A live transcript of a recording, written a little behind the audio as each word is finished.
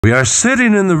We are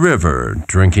sitting in the river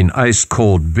drinking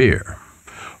ice-cold beer.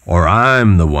 Or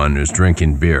I'm the one who's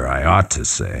drinking beer, I ought to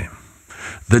say.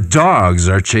 The dogs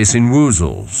are chasing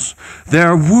woozles. They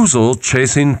are woozle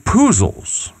chasing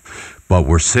poozles. But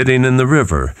we're sitting in the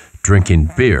river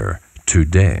drinking beer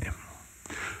today.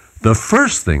 The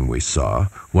first thing we saw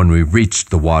when we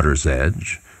reached the water's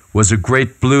edge was a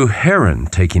great blue heron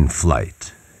taking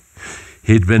flight.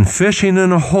 He'd been fishing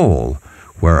in a hole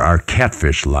where our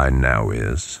catfish line now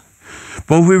is.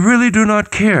 But we really do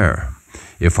not care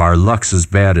if our luck's as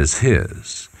bad as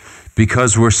his,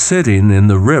 because we're sitting in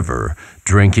the river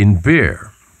drinking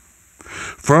beer.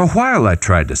 For a while I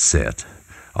tried to sit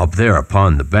up there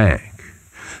upon the bank.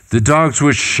 The dogs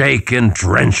would shake and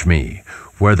drench me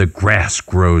where the grass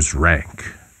grows rank.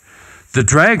 The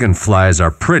dragonflies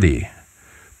are pretty,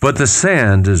 but the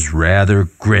sand is rather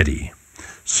gritty.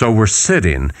 So we're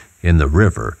sitting in the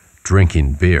river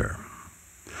drinking beer.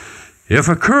 If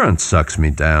a current sucks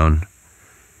me down,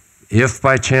 if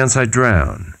by chance I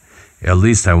drown, at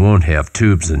least I won't have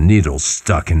tubes and needles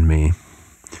stuck in me.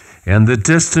 And the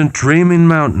distant dreaming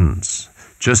mountains,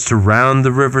 just around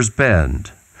the river's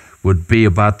bend, would be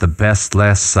about the best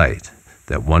last sight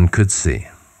that one could see.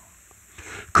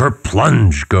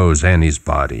 Kerplunge goes Annie's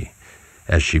body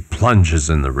as she plunges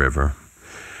in the river.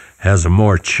 Has a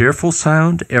more cheerful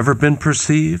sound ever been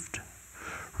perceived?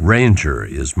 Ranger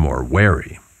is more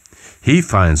wary. He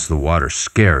finds the water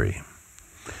scary.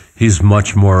 He's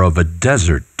much more of a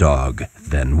desert dog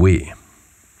than we.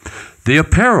 The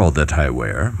apparel that I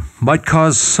wear might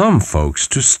cause some folks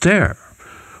to stare,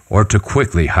 or to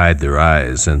quickly hide their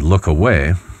eyes and look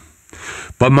away.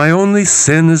 But my only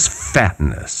sin is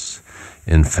fatness.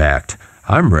 In fact,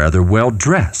 I'm rather well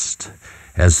dressed,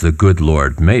 as the good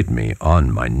Lord made me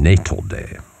on my natal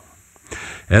day.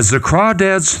 As the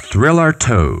crawdads thrill our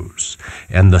toes,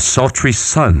 and the sultry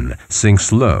sun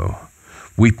sinks low,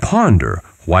 we ponder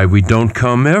why we don't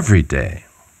come every day.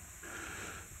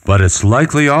 But it's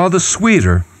likely all the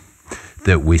sweeter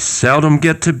that we seldom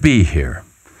get to be here,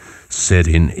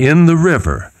 sitting in the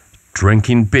river,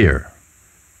 drinking beer,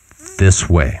 this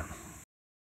way.